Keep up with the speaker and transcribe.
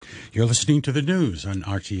You're listening to the news on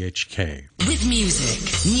RTHK. With music,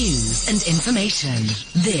 news and information,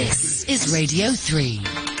 this is Radio 3.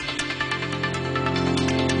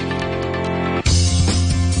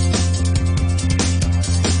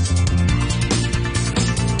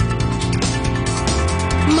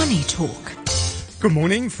 Money Talk. Good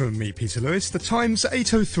morning from me, Peter Lewis. The time's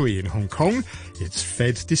 8:03 in Hong Kong. It's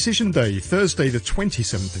Fed Decision Day, Thursday the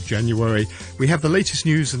 27th of January. We have the latest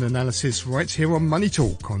news and analysis right here on Money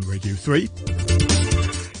Talk on Radio 3.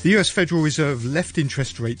 The US Federal Reserve left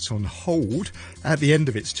interest rates on hold at the end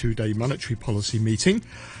of its two-day monetary policy meeting.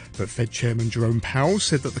 But Fed Chairman Jerome Powell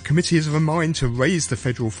said that the committee is of a mind to raise the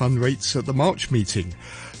federal fund rates at the March meeting,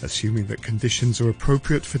 assuming that conditions are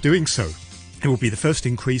appropriate for doing so. It will be the first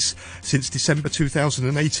increase since December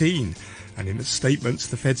 2018. And in a statement,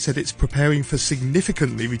 the Fed said it's preparing for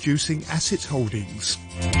significantly reducing asset holdings.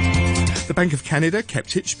 The Bank of Canada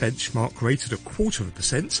kept its benchmark rate at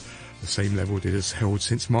 0.25%, the same level it has held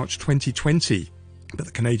since March 2020. But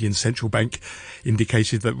the Canadian Central Bank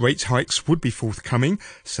indicated that rate hikes would be forthcoming,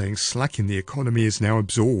 saying slack in the economy is now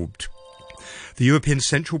absorbed. The European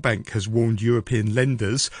Central Bank has warned European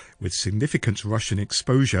lenders with significant Russian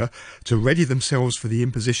exposure to ready themselves for the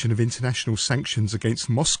imposition of international sanctions against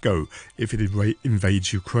Moscow if it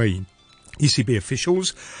invades Ukraine. ECB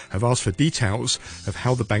officials have asked for details of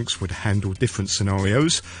how the banks would handle different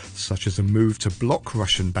scenarios, such as a move to block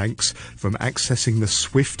Russian banks from accessing the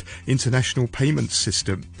SWIFT international payment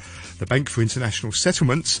system. The Bank for International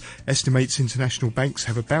Settlements estimates international banks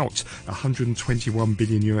have about $121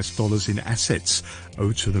 billion in assets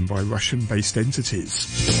owed to them by Russian-based entities.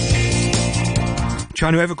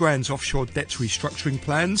 China Evergrande's offshore debt restructuring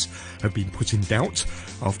plans have been put in doubt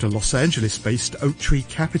after Los Angeles-based Oaktree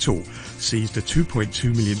Capital seized a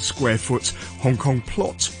 2.2 million square foot Hong Kong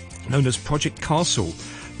plot known as Project Castle.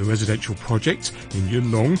 The residential project in Yuen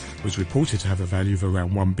Long was reported to have a value of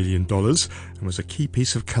around $1 billion and was a key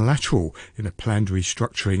piece of collateral in a planned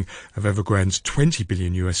restructuring of Evergrande's $20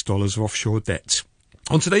 billion of offshore debt.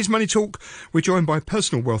 On today's Money Talk, we're joined by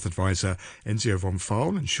personal wealth advisor Enzio von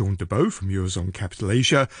Pfahl and Sean DeBow from Eurozone Capital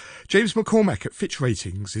Asia. James McCormack at Fitch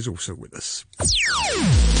Ratings is also with us.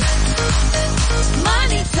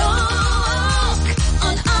 Money Talk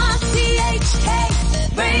on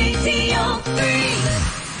RTHK Radio 3.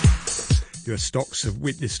 US stocks have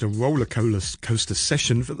witnessed a roller coaster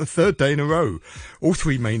session for the third day in a row. All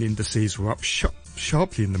three main indices were up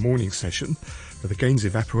sharply in the morning session, but the gains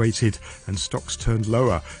evaporated and stocks turned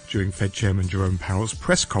lower during Fed Chairman Jerome Powell's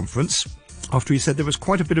press conference after he said there was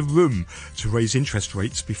quite a bit of room to raise interest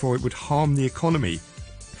rates before it would harm the economy.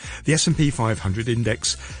 The S&P 500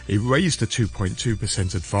 index erased a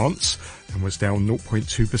 2.2% advance and was down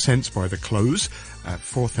 0.2% by the close at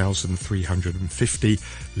 4,350,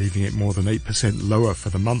 leaving it more than 8% lower for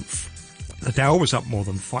the month. The Dow was up more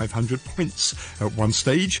than 500 points at one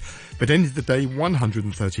stage, but ended the day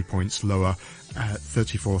 130 points lower at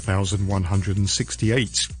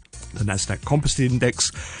 34,168. The Nasdaq Composite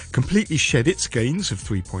Index completely shed its gains of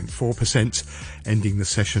 3.4%, ending the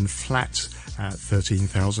session flat at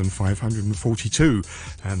 13,542,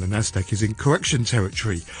 and the Nasdaq is in correction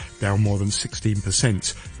territory, down more than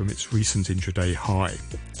 16% from its recent intraday high.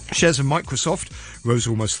 Shares of Microsoft rose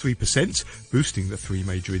almost 3%, boosting the three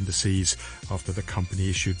major indices after the company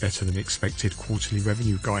issued better than expected quarterly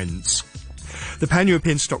revenue guidance. The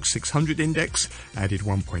Pan-European Stoxx 600 index added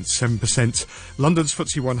 1.7%. London's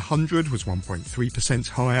FTSE 100 was 1.3%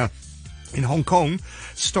 higher. In Hong Kong,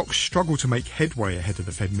 stocks struggled to make headway ahead of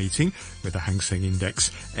the Fed meeting, with the Hang Seng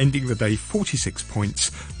Index ending the day 46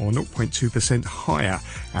 points, or 0.2% higher,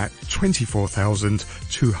 at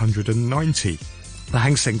 24,290. The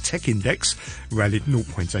Hang Seng Tech Index rallied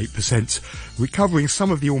 0.8%, recovering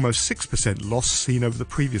some of the almost 6% loss seen over the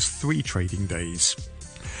previous three trading days.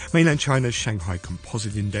 Mainland China's Shanghai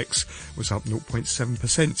Composite Index was up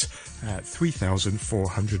 0.7% at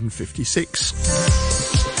 3,456.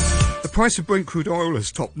 The price of Brent crude oil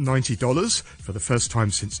has topped $90 for the first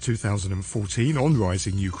time since 2014 on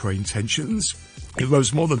rising Ukraine tensions. It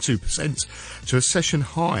rose more than 2% to a session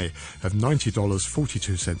high of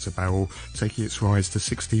 $90.42 a barrel, taking its rise to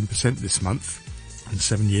 16% this month. And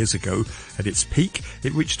 7 years ago, at its peak,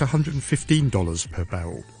 it reached $115 per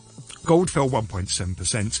barrel. Gold fell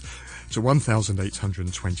 1.7% to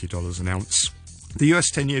 $1,820 an ounce. The US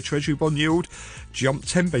 10-year Treasury bond yield jumped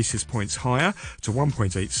 10 basis points higher to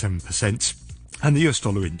 1.87%. And the US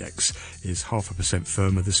dollar index is 0.5%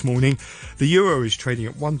 firmer this morning. The euro is trading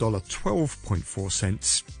at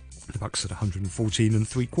 $1.12.4. The buck's at 114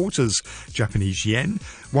 3/4 Japanese yen.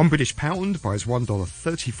 1 British pound buys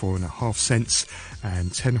 $1.34.5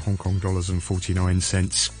 and 10 Hong Kong dollars and 49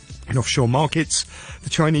 cents. In offshore markets, the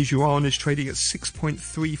Chinese yuan is trading at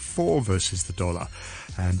 6.34 versus the dollar,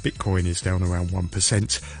 and Bitcoin is down around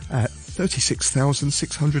 1% at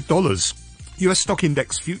 $36,600. US stock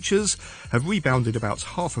index futures have rebounded about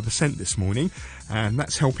 0.5% this morning, and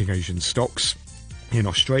that's helping Asian stocks. In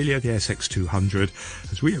Australia, the ASX 200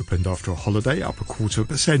 has reopened after a holiday, up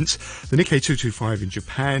 0.25%. The Nikkei 225 in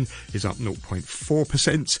Japan is up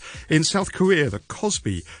 0.4%. In South Korea, the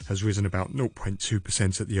Kospi has risen about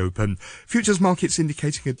 0.2% at the open. Futures markets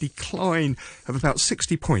indicating a decline of about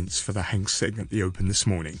 60 points for the Hang Seng at the open this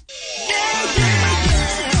morning.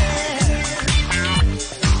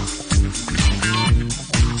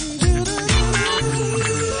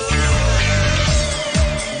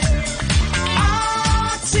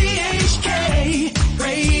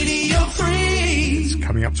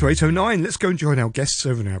 Coming up to 8:09, let's go and join our guests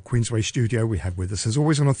over in our Queensway studio. We have with us, as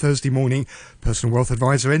always on a Thursday morning, personal wealth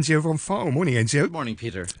advisor Enzio von Pfeil. Morning, Enzio. Good morning,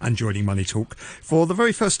 Peter. And joining Money Talk for the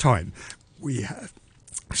very first time, we have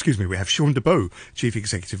Sean DeBow, Chief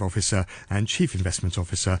Executive Officer and Chief Investment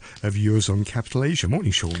Officer of Eurozone Capital Asia.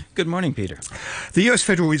 Morning, Sean. Good morning, Peter. The US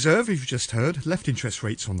Federal Reserve, you've just heard, left interest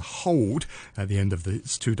rates on hold at the end of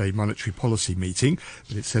its two-day monetary policy meeting,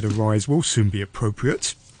 but it said a rise will soon be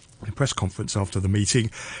appropriate. In a press conference after the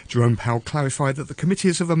meeting, Jerome Powell clarified that the committee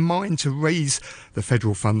is of a mind to raise the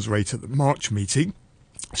federal funds rate at the March meeting,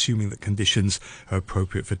 assuming that conditions are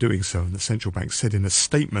appropriate for doing so. And the central bank said in a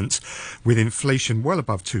statement, with inflation well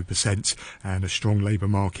above 2% and a strong labour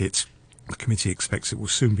market, the committee expects it will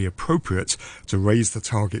soon be appropriate to raise the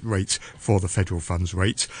target rate for the federal funds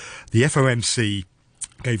rate. The FOMC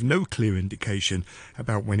gave no clear indication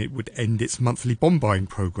about when it would end its monthly bond buying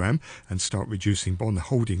programme and start reducing bond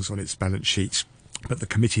holdings on its balance sheet. But the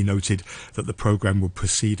committee noted that the programme will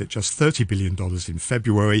proceed at just $30 billion in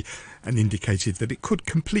February and indicated that it could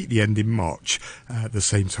completely end in March at the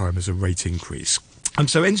same time as a rate increase. And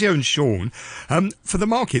so Enzio and Sean, for the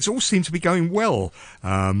markets, all seemed to be going well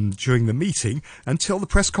during the meeting until the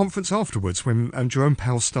press conference afterwards when Jerome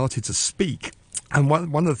Powell started to speak. And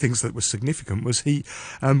one of the things that was significant was he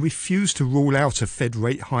refused to rule out a Fed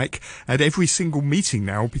rate hike at every single meeting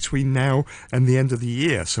now between now and the end of the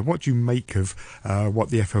year. So what do you make of what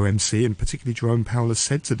the FOMC and particularly Jerome Powell has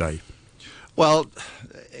said today? Well,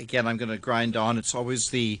 again, I'm going to grind on. It's always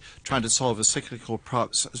the trying to solve a structural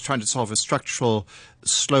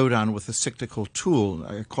slowdown with a cyclical tool.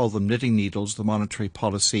 I call them knitting needles, the monetary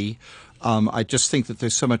policy. I just think that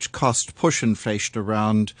there's so much cost push inflation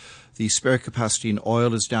around. The spare capacity in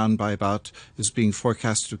oil is down by is being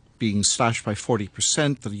forecast being slashed by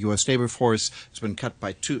 40%. The U.S. labor force has been cut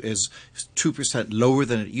by 2% lower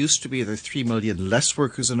than it used to be. There are 3 million less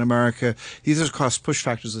workers in America. These are cost push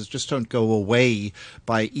factors that just don't go away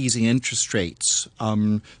by easing interest rates.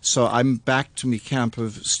 So I'm back to my camp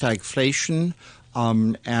of stagflation.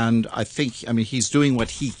 And I think, he's doing what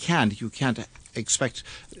he can. You can't expect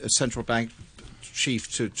a central bank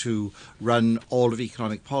chief to run all of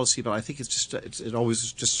economic policy, but I think it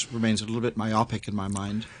always just remains a little bit myopic in my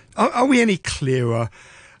mind. Are we any clearer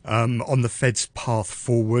on the Fed's path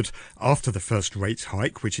forward after the first rate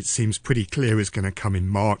hike, which it seems pretty clear is going to come in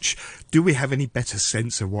March? Do we have any better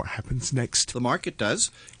sense of what happens next? The market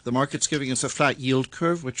does. The market's giving us a flat yield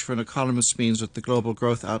curve, which for an economist means that the global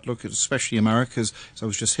growth outlook, especially America's, as I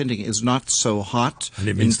was just hinting, is not so hot. And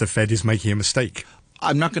it means the Fed is making a mistake.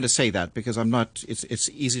 I'm not going to say that because I'm not. It's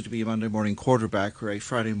easy to be a Monday morning quarterback or a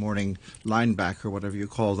Friday morning linebacker, whatever you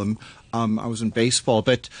call them. I was in baseball,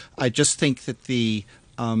 but I just think that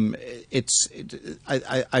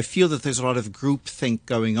I feel that there's a lot of groupthink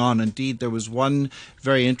going on. Indeed, there was one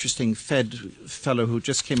very interesting Fed fellow who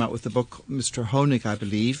just came out with the book, Mr. Honig, I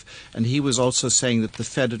believe, and he was also saying that the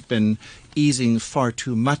Fed had been easing far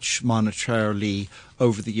too much monetarily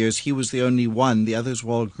over the years. He was the only one. The others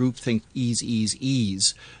were all groupthink, ease, ease,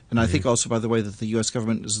 ease. And I think also, by the way, that the U.S.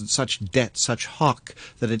 government is in such debt, such hock,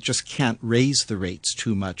 that it just can't raise the rates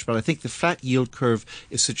too much. But I think the flat yield curve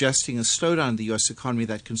is suggesting a slowdown in the U.S. economy.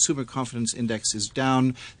 That consumer confidence index is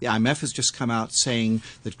down. The IMF has just come out saying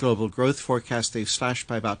that global growth forecast they've slashed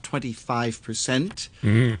by about 25%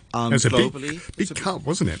 globally. Big cut,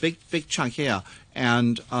 wasn't it? Big chunk, yeah.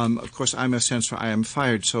 And, of course, IMF stands for I am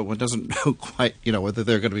fired, so one doesn't know quite, whether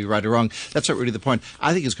they're going to be right or wrong. That's not really the point.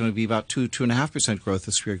 I think it's going to be about 2.5% growth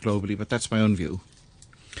this year globally, but that's my own view.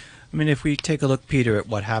 I mean, if we take a look, Peter, at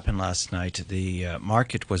what happened last night, the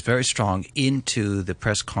market was very strong into the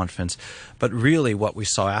press conference, but really what we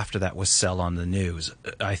saw after that was sell on the news.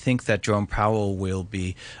 I think that Jerome Powell will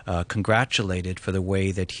be congratulated for the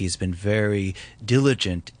way that he's been very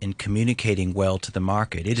diligent in communicating well to the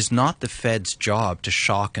market. It is not the Fed's job to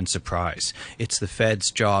shock and surprise. It's the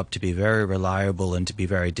Fed's job to be very reliable and to be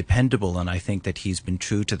very dependable, and I think that he's been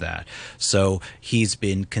true to that. So he's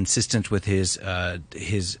been consistent with his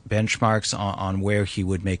benchmarks on where he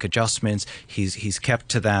would make adjustments. He's kept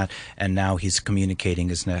to that, and now he's communicating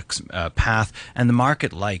his next path. And the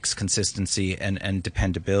market likes consistency and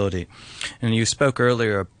dependability. And you spoke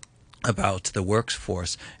earlier about the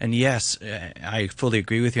workforce. And yes, I fully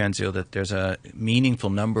agree with you, Anzio, that there's a meaningful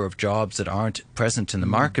number of jobs that aren't present in the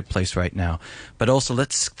marketplace right now. But also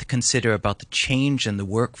let's consider about the change in the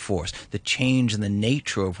workforce, the change in the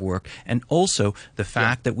nature of work, and also the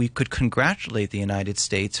fact that we could congratulate the United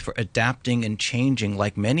States for adapting and changing,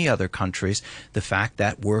 like many other countries, the fact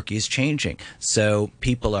that work is changing. So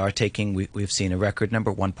people are taking, we've seen a record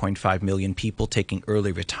number, 1.5 million people taking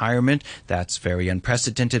early retirement. That's very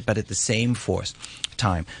unprecedented, but at the same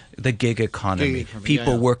time, the gig economy,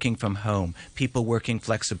 people working from home, people working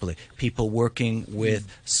flexibly, people working with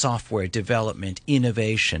software development,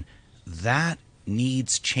 innovation, that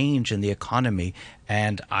needs change in the economy.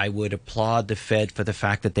 And I would applaud the Fed for the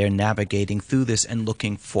fact that they're navigating through this and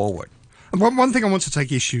looking forward. And one thing I want to take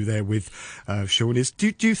issue there with, Sean, is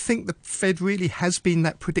do you think the Fed really has been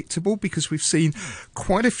that predictable? Because we've seen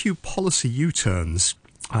quite a few policy U-turns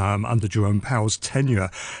under Jerome Powell's tenure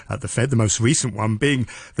at the Fed, the most recent one being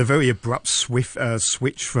the very abrupt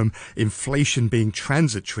switch from inflation being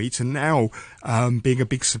transitory to now being a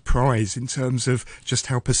big surprise in terms of just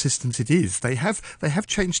how persistent it is. They have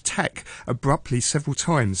changed tack abruptly several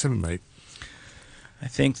times, haven't they? I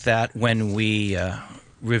think that when we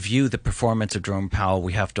review the performance of Jerome Powell,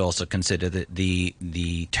 we have to also consider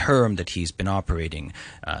the term that he's been operating.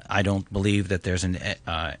 I don't believe that there's an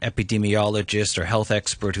epidemiologist or health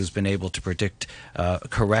expert who's been able to predict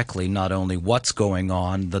correctly not only what's going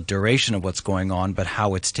on, the duration of what's going on, but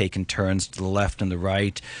how it's taken turns to the left and the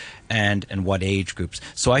right, and what age groups.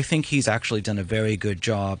 So I think he's actually done a very good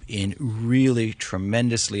job in really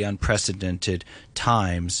tremendously unprecedented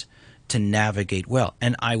times to navigate well.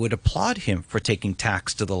 And I would applaud him for taking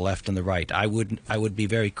tacks to the left and the right. I would be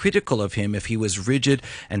very critical of him if he was rigid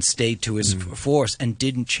and stayed to his force and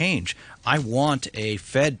didn't change. I want a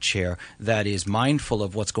Fed chair that is mindful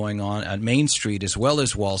of what's going on at Main Street as well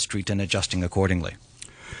as Wall Street and adjusting accordingly.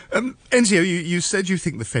 Enzio, you said you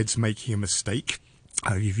think the Fed's making a mistake.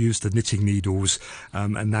 You've used the knitting needles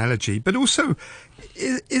analogy, but also,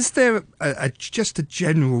 is there just a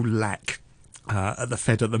general lack at the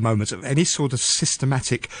Fed at the moment of any sort of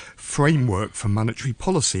systematic framework for monetary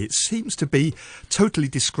policy? It seems to be totally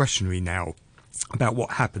discretionary now about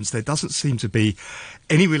what happens. There doesn't seem to be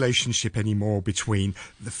any relationship anymore between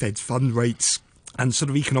the Fed's fund rates and sort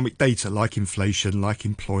of economic data like inflation, like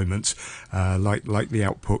employment, like the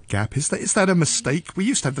output gap. Is that a mistake? We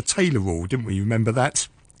used to have the Taylor rule, didn't we? Remember that?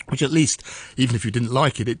 Which at least, even if you didn't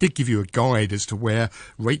like it, it did give you a guide as to where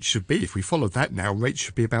rates should be. If we followed that now, rates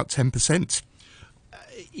should be about 10%.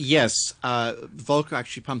 Yes, Volcker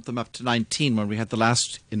actually pumped them up to 19 when we had the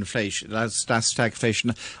last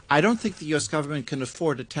stagflation. I don't think the U.S. government can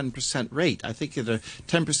afford a 10% rate. I think that a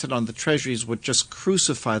 10% on the treasuries would just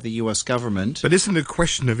crucify the U.S. government. But isn't it a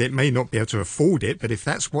question of it may not be able to afford it, but if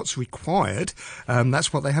that's what's required,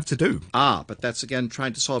 that's what they have to do? But that's again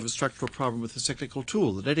trying to solve a structural problem with a cyclical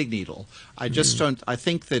tool, the knitting needle. I just don't. I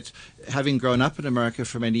think that having grown up in America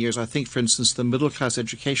for many years, I think, for instance, the middle class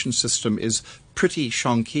education system is pretty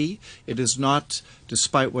shonky. It is not,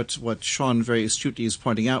 despite what Sean very astutely is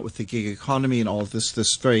pointing out with the gig economy and all of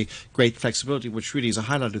this very great flexibility, which really is a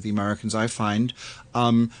highlight of the Americans, I find.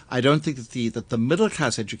 I don't think that the middle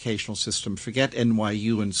class educational system, forget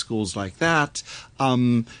NYU and schools like that,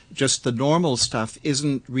 just the normal stuff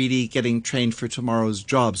isn't really getting trained for tomorrow's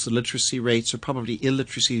jobs. The literacy rates are probably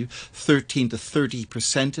illiteracy 13 to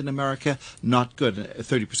 30% in America, not good.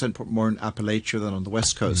 30% more in Appalachia than on the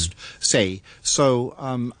West Coast, say. So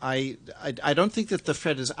I don't think that the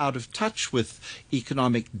Fed is out of touch with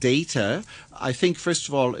economic data. I think, first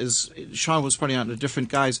of all, as Sean was pointing out in a different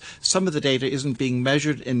guise, some of the data isn't being being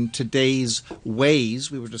measured in today's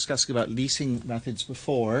ways. We were discussing about leasing methods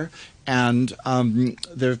before, and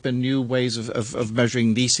there have been new ways of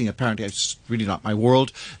measuring leasing. Apparently, it's really not my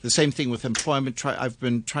world. The same thing with employment. I've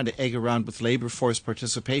been trying to egg around with labor force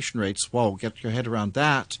participation rates. Whoa, get your head around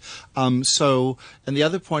that. And the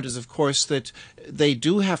other point is, of course, that they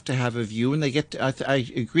do have to have a view, and they get to, I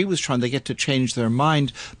agree with Sean, they get to change their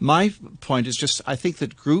mind. My point is just, I think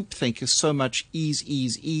that groupthink is so much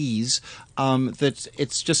ease, that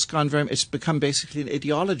it's just it's become basically an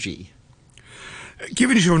ideology.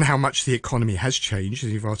 Given, Sean, how much the economy has changed,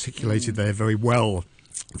 as you've articulated there very well,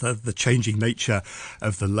 the changing nature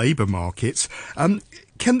of the labour markets,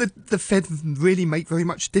 can the Fed really make very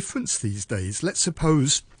much difference these days? Let's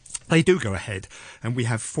suppose they do go ahead and we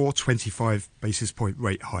have 4 25 basis point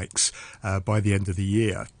rate hikes by the end of the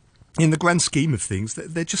year. In the grand scheme of things,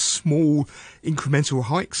 they're just small incremental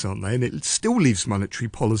hikes, aren't they? And it still leaves monetary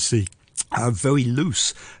policy very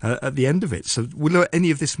loose at the end of it. So will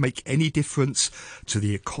any of this make any difference to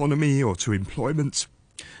the economy or to employment?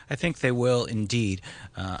 I think they will indeed.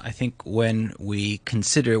 I think when we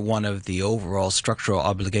consider one of the overall structural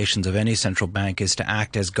obligations of any central bank is to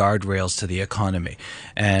act as guardrails to the economy.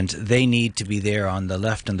 And they need to be there on the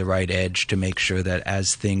left and the right edge to make sure that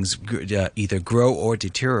as things either grow or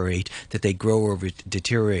deteriorate, that they grow or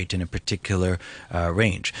deteriorate in a particular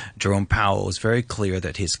range. Jerome Powell was very clear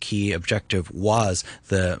that his key objective was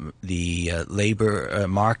the labor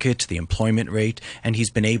market, the employment rate, and he's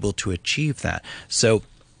been able to achieve that. So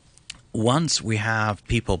once we have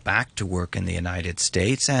people back to work in the United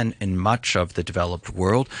States and in much of the developed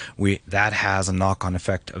world, that has a knock-on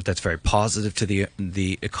effect that's very positive to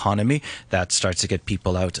the economy. That starts to get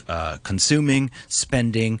people out consuming,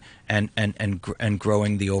 spending, and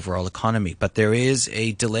growing the overall economy. But there is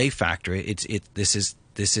a delay factor. This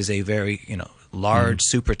is a very large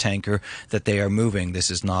super tanker that they are moving. This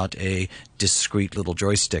is not a discrete little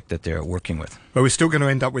joystick that they're working with. But we're still going to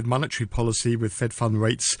end up with monetary policy with Fed fund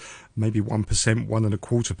rates maybe 1%,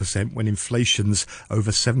 1.25%, when inflation's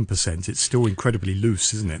over 7%. It's still incredibly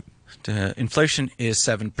loose, isn't it? Inflation is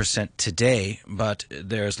 7% today, but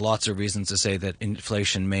there's lots of reasons to say that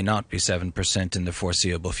inflation may not be 7% in the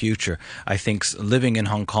foreseeable future. I think living in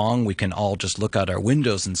Hong Kong, we can all just look out our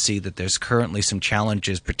windows and see that there's currently some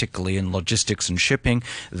challenges, particularly in logistics and shipping.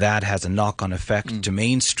 That has a knock-on effect to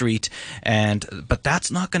Main Street, but that's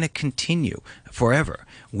not going to continue forever.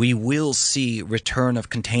 We will see return of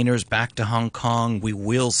containers back to Hong Kong. We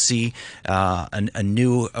will see a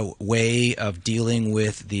new way of dealing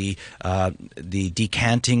with the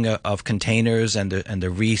decanting of containers and the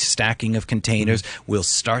restacking of containers. We'll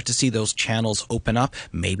start to see those channels open up.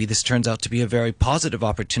 Maybe this turns out to be a very positive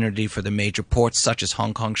opportunity for the major ports such as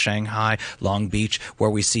Hong Kong, Shanghai, Long Beach, where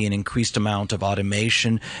we see an increased amount of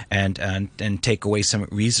automation and take away some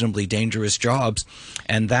reasonably dangerous jobs.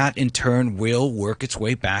 And that in turn will work its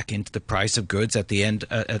way back into the price of goods at the end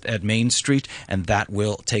at Main Street, and that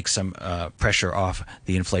will take some pressure off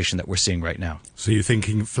the inflation that we're seeing right now. So you're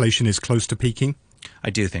thinking inflation is close to peaking?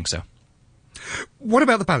 I do think so. What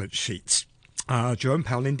about the balance sheets? Jerome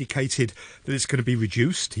Powell indicated that it's going to be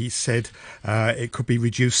reduced. He said it could be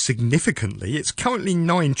reduced significantly. It's currently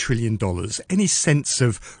 $9 trillion. Any sense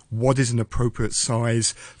of what is an appropriate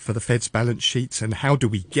size for the Fed's balance sheets, and how do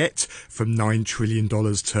we get from $9 trillion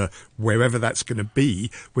to wherever that's going to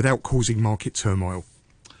be without causing market turmoil?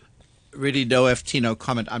 Really, no FT, no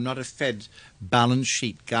comment. I'm not a Fed balance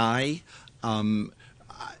sheet guy.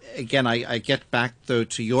 Again, I get back, though,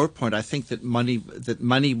 to your point. I think that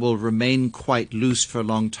money will remain quite loose for a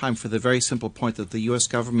long time, for the very simple point that the U.S.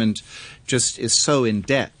 government just is so in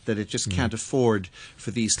debt that it just can't afford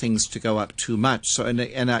for these things to go up too much. So,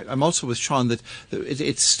 I'm also with Sean that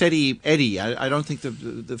it's steady Eddie. I don't think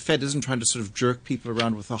the Fed isn't trying to sort of jerk people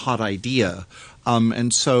around with a hot idea,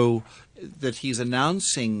 and so that he's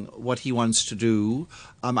announcing what he wants to do.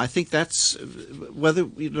 I think that's whether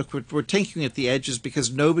we're taking at the edges,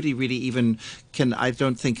 because nobody really even can, I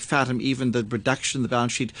don't think, fathom even the reduction in the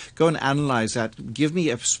balance sheet. Go and analyze that. Give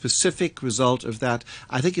me a specific result of that.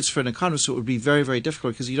 I think it's, for an economist, it would be very, very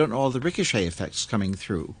difficult, because you don't know all the ricochet effects coming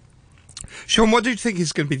through. Sean, what do you think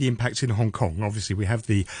is going to be the impact in Hong Kong? Obviously, we have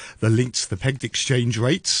the linked, the pegged exchange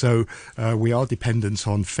rate, so we are dependent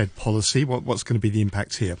on Fed policy. What's going to be the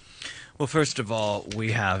impact here? Well, first of all,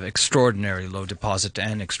 we have extraordinarily low deposit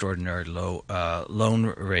and extraordinarily low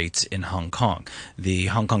loan rates in Hong Kong. The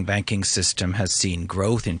Hong Kong banking system has seen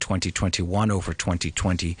growth in 2021 over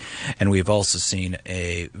 2020, and we've also seen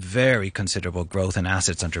a very considerable growth in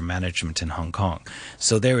assets under management in Hong Kong.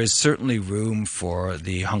 So there is certainly room for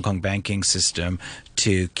the Hong Kong banking system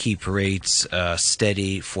to keep rates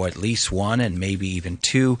steady for at least one and maybe even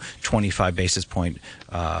two 25 basis point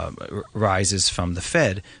rises from the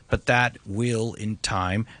Fed, but that will in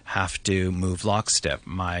time have to move lockstep.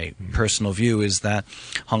 My personal view is that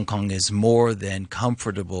Hong Kong is more than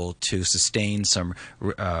comfortable to sustain some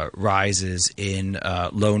rises in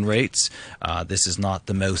loan rates. This is not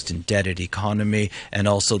the most indebted economy, and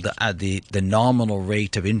also the nominal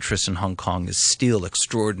rate of interest in Hong Kong is still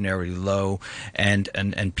extraordinarily low, and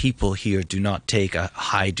people here do not take a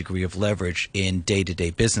high degree of leverage in day-to-day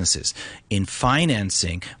businesses. In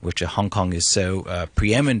financing, which Hong Kong is so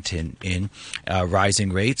preeminent in,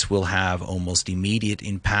 rising rates will have almost immediate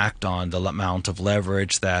impact on the amount of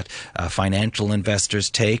leverage that financial investors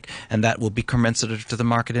take, and that will be commensurate to the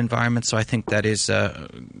market environment. So I think that is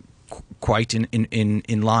quite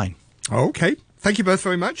in line. Okay. Thank you both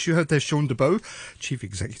very much. You heard there Sean DeBow, Chief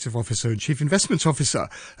Executive Officer and Chief Investment Officer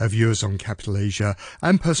of Eurozone Capital Asia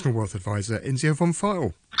and Personal Wealth Advisor Inzio von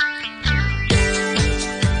Feil.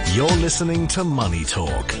 You're listening to Money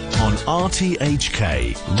Talk on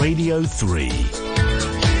RTHK Radio 3.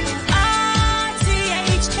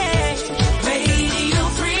 RTHK Radio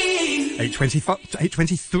 3.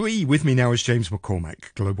 8:23. With me now is James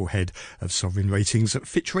McCormack, Global Head of Sovereign Ratings at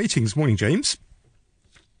Fitch Ratings. Morning, James.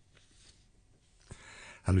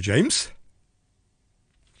 Hello, James.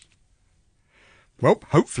 Well,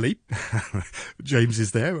 hopefully, James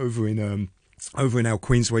is there over in our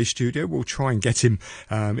Queensway studio. We'll try and get him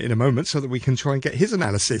in a moment so that we can try and get his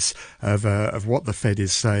analysis of what the Fed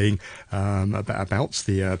is saying about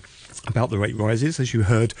the rate rises. As you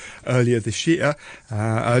heard earlier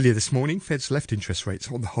this morning, Fed's left interest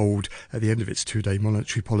rates on the hold at the end of its two-day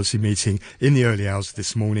monetary policy meeting in the early hours of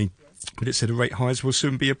this morning. But it said rate highs will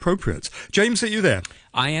soon be appropriate. James, are you there?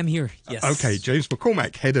 I am here, yes. Okay, James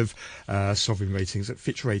McCormack, Head of Sovereign Ratings at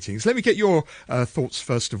Fitch Ratings. Let me get your thoughts,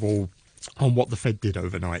 first of all, on what the Fed did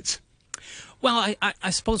overnight. Well, I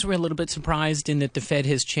suppose we're a little bit surprised in that the Fed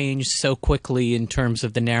has changed so quickly in terms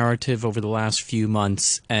of the narrative over the last few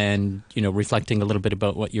months, and, reflecting a little bit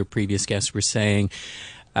about what your previous guests were saying.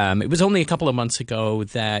 It was only a couple of months ago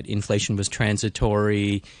that inflation was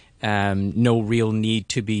transitory. No real need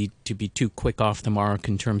to be too quick off the mark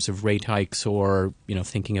in terms of rate hikes or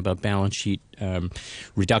thinking about balance sheet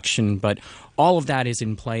reduction. But all of that is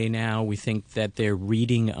in play now. We think that their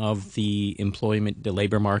reading of the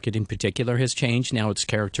labor market in particular has changed. Now it's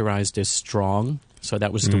characterized as strong. So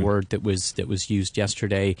that was the word that was used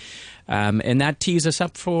yesterday, and that tees us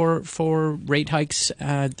up for rate hikes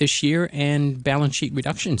this year and balance sheet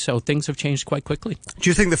reduction. So things have changed quite quickly. Do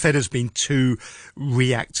you think the Fed has been too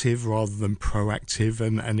reactive rather than proactive,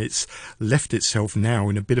 and it's left itself now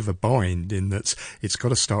in a bit of a bind in that it's got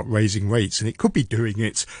to start raising rates, and it could be doing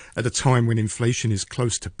it at a time when inflation is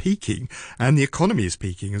close to peaking and the economy is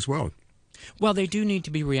peaking as well? Well, they do need to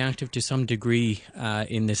be reactive to some degree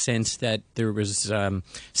in the sense that there was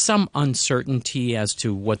some uncertainty as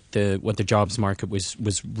to what the jobs market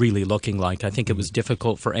was really looking like. I think it was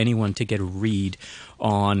difficult for anyone to get a read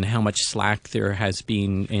on how much slack there has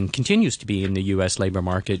been and continues to be in the U.S. labor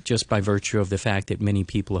market just by virtue of the fact that many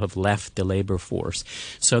people have left the labor force.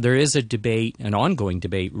 So there is a debate, an ongoing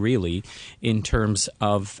debate really, in terms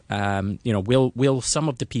of, will some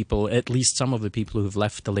of the people, at least some of the people who have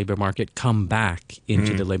left the labor market, come back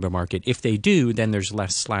into the labor market? If they do, then there's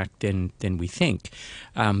less slack than we think.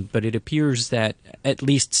 But it appears that at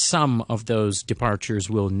least some of those departures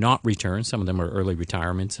will not return. Some of them are early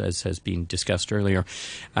retirements, as has been discussed earlier,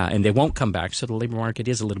 and they won't come back. So the labor market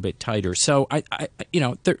is a little bit tighter. So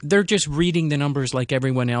they're just reading the numbers like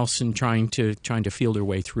everyone else and trying to feel their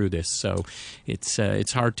way through this. So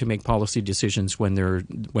it's hard to make policy decisions when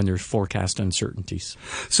there's forecast uncertainties.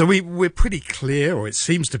 So we're pretty clear, or it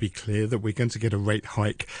seems to be clear, that we're going to get a rate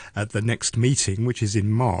hike at the next meeting, which is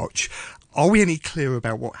in March. Are we any clearer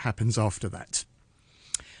about what happens after that?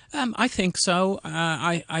 I think so.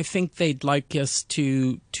 I think they'd like us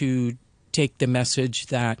to take the message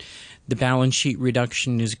that the balance sheet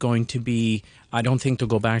reduction is going to be, I don't think they'll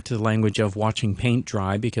go back to the language of watching paint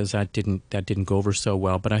dry, because that didn't go over so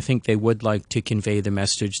well. But I think they would like to convey the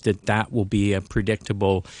message that will be a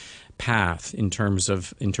predictable path in terms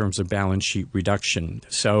of balance sheet reduction.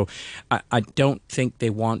 So I don't think they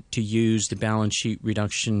want to use the balance sheet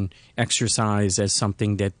reduction exercise as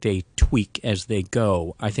something that they tweak as they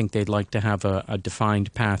go. I think they'd like to have a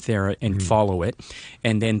defined path there and follow it.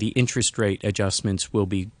 And then the interest rate adjustments will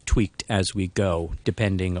be tweaked as we go,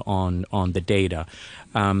 depending on the data.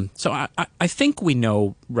 So I think we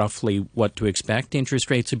know roughly what to expect. Interest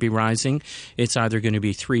rates would be rising. It's either going to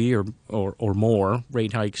be 3 or more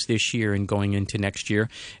rate hikes this year and going into next year,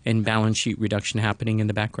 and balance sheet reduction happening in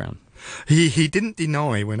the background. He didn't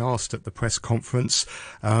deny when asked at the press conference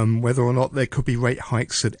whether or not there could be rate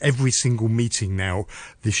hikes at every single meeting now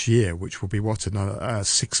this year, which will be another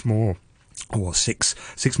 6 more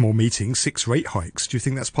meetings, 6 rate hikes. Do you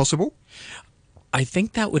think that's possible? I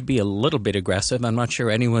think that would be a little bit aggressive. I'm not sure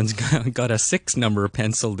anyone's got a 6 number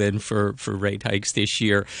penciled in for rate hikes this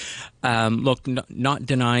year. Look, not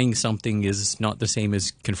denying something is not the same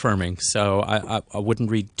as confirming. So I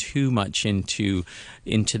wouldn't read too much into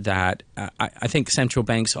that. I think central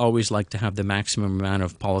banks always like to have the maximum amount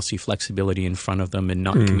of policy flexibility in front of them and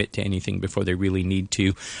not commit to anything before they really need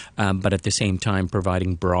to, but at the same time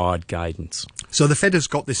providing broad guidance. So the Fed has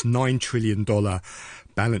got this $9 trillion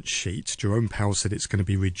balance sheet. Jerome Powell said it's going to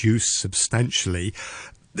be reduced substantially.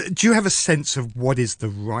 Do you have a sense of what is the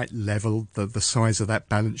right level that the size of that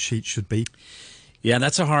balance sheet should be? Yeah,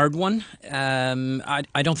 that's a hard one.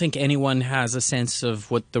 I don't think anyone has a sense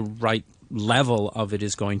of what the right level of it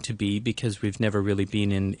is going to be, because we've never really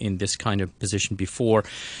been in this kind of position before.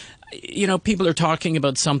 You know, people are talking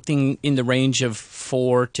about something in the range of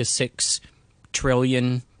 4 to 6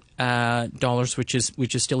 trillion dollars, which is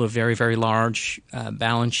still a very, very large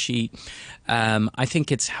balance sheet. I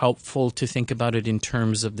think it's helpful to think about it in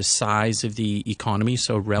terms of the size of the economy.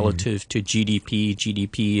 So relative to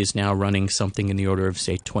GDP is now running something in the order of,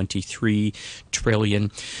 say, 23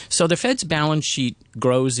 trillion. So the Fed's balance sheet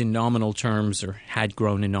grows in nominal terms, or had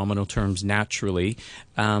grown in nominal terms naturally,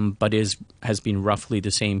 but has been roughly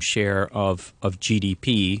the same share of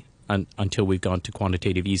GDP until we've gone to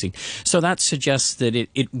quantitative easing. So that suggests that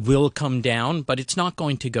it will come down, but it's not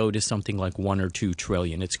going to go to something like 1 or 2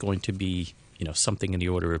 trillion. It's going to be, something in the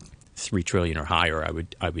order of 3 trillion or higher,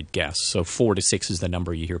 I would guess. So 4 to 6 is the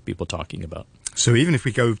number you hear people talking about. So even if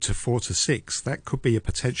we go to 4 to 6, that could be a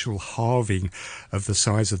potential halving of the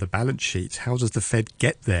size of the balance sheet. How does the Fed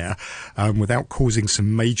get there without causing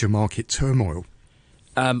some major market turmoil?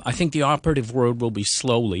 I think the operative word will be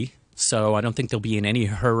slowly. So I don't think they'll be in any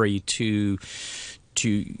hurry to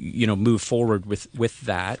move forward with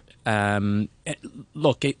that.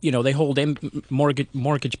 Look, they hold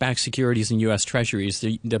mortgage-backed securities in U.S. Treasuries.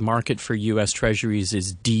 The market for U.S. Treasuries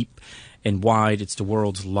is deep and wide. It's the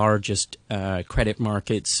world's largest credit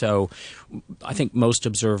market. So I think most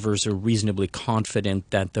observers are reasonably confident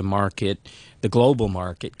that the global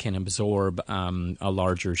market, can absorb a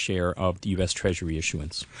larger share of the U.S. Treasury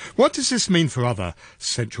issuance. What does this mean for other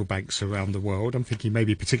central banks around the world? I'm thinking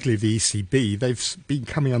maybe particularly the ECB. They've been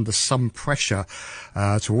coming under some pressure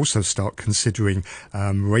to also start considering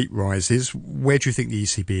rate rises. Where do you think the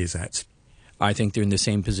ECB is at? I think they're in the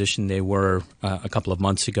same position they were a couple of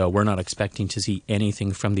months ago. We're not expecting to see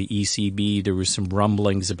anything from the ECB. There were some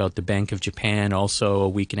rumblings about the Bank of Japan also a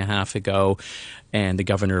week and a half ago, and the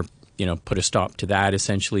governor put a stop to that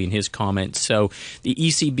essentially in his comments. So the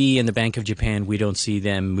ECB and the Bank of Japan, we don't see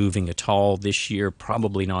them moving at all this year,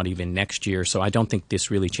 probably not even next year. So I don't think this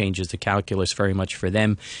really changes the calculus very much for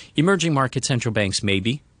them. Emerging market central banks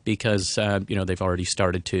maybe, because they've already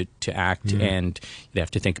started to act, and they have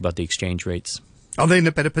to think about the exchange rates. Are they in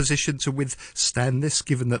a better position to withstand this,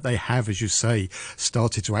 given that they have, as you say,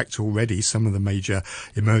 started to act already? Some of the major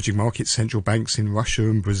emerging market central banks in Russia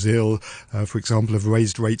and Brazil, for example, have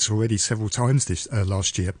raised rates already several times this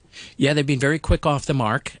last year. Yeah, they've been very quick off the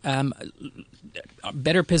mark.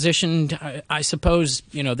 Better positioned, I suppose,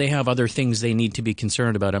 they have other things they need to be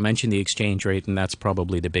concerned about. I mentioned the exchange rate, and that's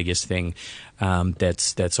probably the biggest thing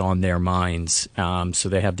that's on their minds. So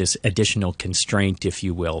they have this additional constraint, if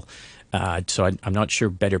you will. So I'm not sure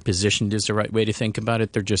better positioned is the right way to think about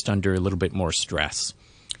it. They're just under a little bit more stress.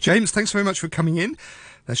 James, thanks very much for coming in.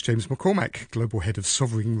 That's James McCormack, Global Head of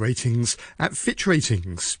Sovereign Ratings at Fitch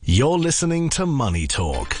Ratings. You're listening to Money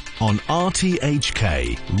Talk on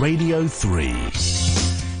RTHK Radio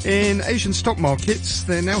 3. In Asian stock markets,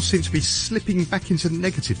 they now seem to be slipping back into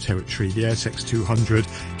negative territory. The ASX 200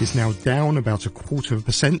 is now down about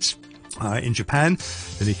 0.25%. In Japan,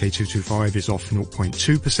 the Nikkei 225 is off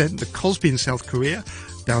 0.2%. The Kospi in South Korea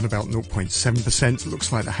down about 0.7%. It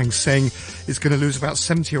looks like the Hang Seng is going to lose about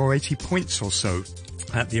 70 or 80 points or so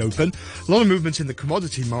at the open. A lot of movement in the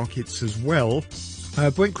commodity markets as well.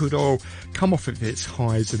 Brent crude oil come off of its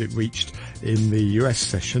highs that it reached in the US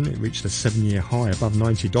session. It reached a 7-year high above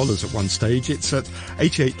 $90 at one stage. It's at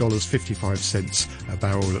 $88.55 a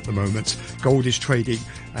barrel at the moment. Gold is trading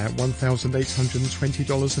at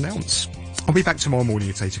 $1,820 an ounce. I'll be back tomorrow morning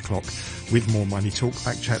at 8 o'clock with more Money Talk.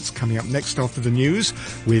 Back chats coming up next after the news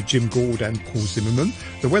with Jim Gould and Paul Zimmerman.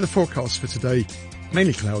 The weather forecast for today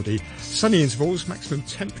mainly cloudy, sunny intervals, maximum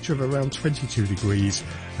temperature of around 22 degrees,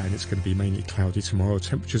 and it's going to be mainly cloudy tomorrow.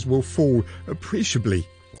 Temperatures will fall appreciably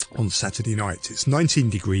on Saturday night. It's 19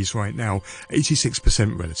 degrees right now,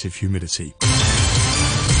 86% relative humidity.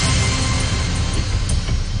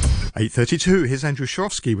 8:32, here's Andrew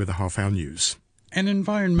Sharofsky with the half-hour news. An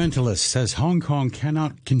environmentalist says Hong Kong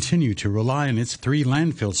cannot continue to rely on its 3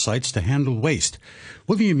 landfill sites to handle waste.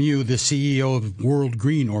 William Yu, the CEO of World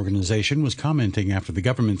Green Organization, was commenting after the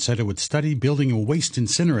government said it would study building a waste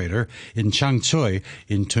incinerator in Changchoi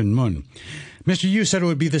in Tuen Mun. Mr. Yu said it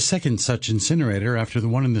would be the second such incinerator after the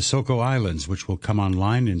one in the Soko Islands, which will come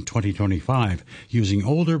online in 2025, using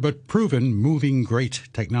older but proven moving grate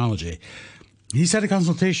technology. He said a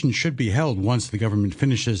consultation should be held once the government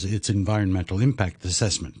finishes its environmental impact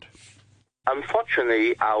assessment.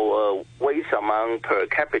 Unfortunately, our waste amount per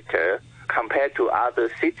capita compared to other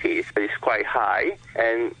cities is quite high.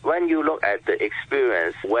 And when you look at the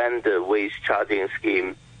experience when the waste charging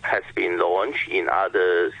scheme has been launched in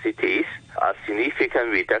other cities, a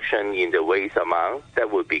significant reduction in the waste amount, that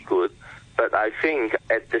would be good. But I think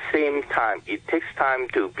at the same time, it takes time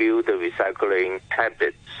to build the recycling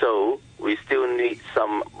habit. So we still need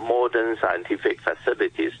some modern scientific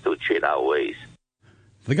facilities to treat our waste.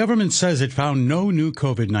 The government says it found no new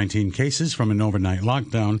COVID-19 cases from an overnight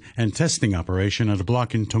lockdown and testing operation at a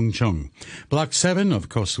block in Tung Chung. Block 7 of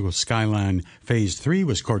Coastal Skyline Phase 3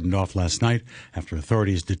 was cordoned off last night after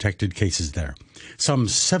authorities detected cases there. Some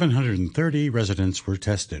 730 residents were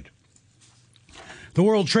tested. The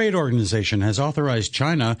World Trade Organization has authorized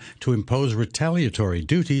China to impose retaliatory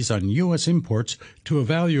duties on U.S. imports to a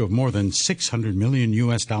value of more than $600 million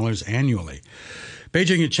annually.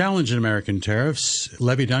 Beijing had challenged American tariffs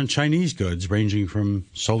levied on Chinese goods ranging from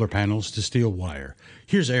solar panels to steel wire.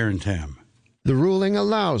 Here's Aaron Tam. The ruling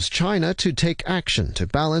allows China to take action to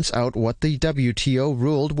balance out what the WTO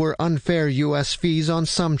ruled were unfair U.S. fees on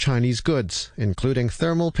some Chinese goods, including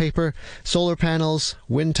thermal paper, solar panels,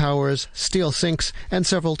 wind towers, steel sinks, and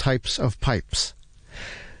several types of pipes.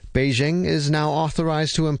 Beijing is now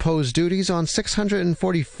authorized to impose duties on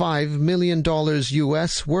 $645 million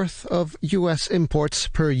U.S. worth of U.S. imports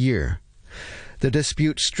per year. The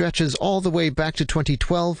dispute stretches all the way back to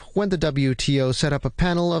 2012, when the WTO set up a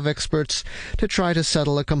panel of experts to try to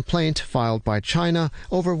settle a complaint filed by China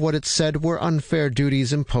over what it said were unfair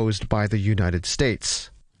duties imposed by the United States.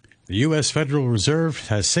 The U.S. Federal Reserve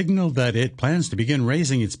has signaled that it plans to begin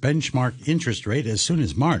raising its benchmark interest rate as soon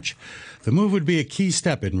as March. The move would be a key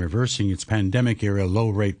step in reversing its pandemic-era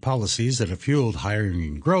low-rate policies that have fueled hiring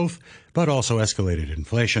and growth, but also escalated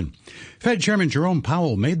inflation. Fed Chairman Jerome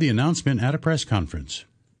Powell made the announcement at a press conference.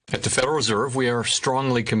 At the Federal Reserve, we are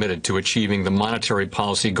strongly committed to achieving the monetary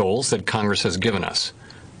policy goals that Congress has given us: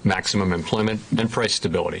 maximum employment and price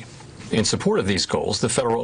stability. In support of these goals, the Federal